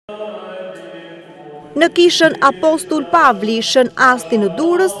Në kishën Apostull Pavli, shën Asti në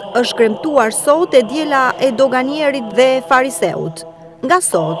Durrës, është kremtuar sot e Diela e Doganierit dhe Fariseut. Nga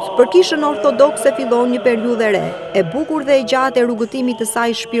sot, për kishën ortodokse fillon një periudhë e re, e bukur dhe e gjatë e rrugëtimit të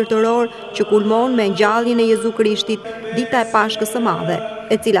saj shpirtëror që kulmon me ngjalljen e Jezu Krishtit, dita e Pashkës së Madhe,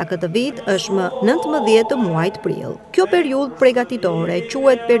 e cila këtë vit është më 19 të muajit prill. Kjo periudhë përgatitore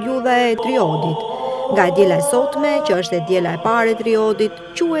quhet periudha e triodit. Nga e Diela e sotme, që është e Diela e parë e triodit,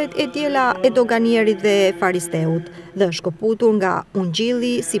 quhet e Diela e Doganierit dhe Fariseut dhe është shkëputur nga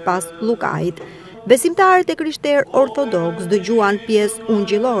Ungjilli sipas Llukait. Besimtarët e krishterë ortodoks dëgjuan pjesë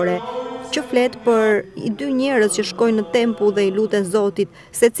ungjillore që flet për i dy njerëz që shkojnë në tempull dhe i luten Zotit,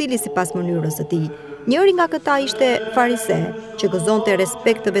 secili sipas mënyrës së tij. Njëri nga këta ishte farise, që gëzonte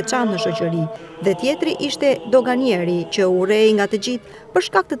respekt të veçantë në shoqëri, dhe tjetri ishte doganieri, që urrej nga të gjithë për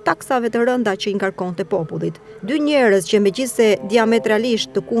shkak të taksave të rënda që i ngarkonte popullit. Dy njerëz që megjithse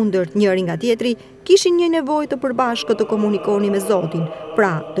diametralisht të kundërt njëri nga tjetri, kishin një nevojë të përbashkët të komunikonin me Zotin,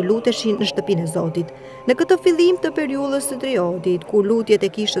 pra të luteshin në shtëpinë e Zotit. Në këtë fillim të periudhës së triodit, ku lutjet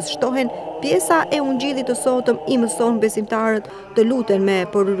e kishës shtohen, pjesa e ungjillit të sotëm i mëson besimtarët të luten me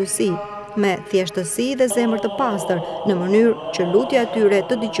poryrësi, me thjeshtësi dhe zemër të pastër, në mënyrë që lutja e tyre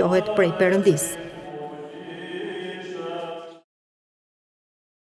të dëgjohet prej Perëndisë.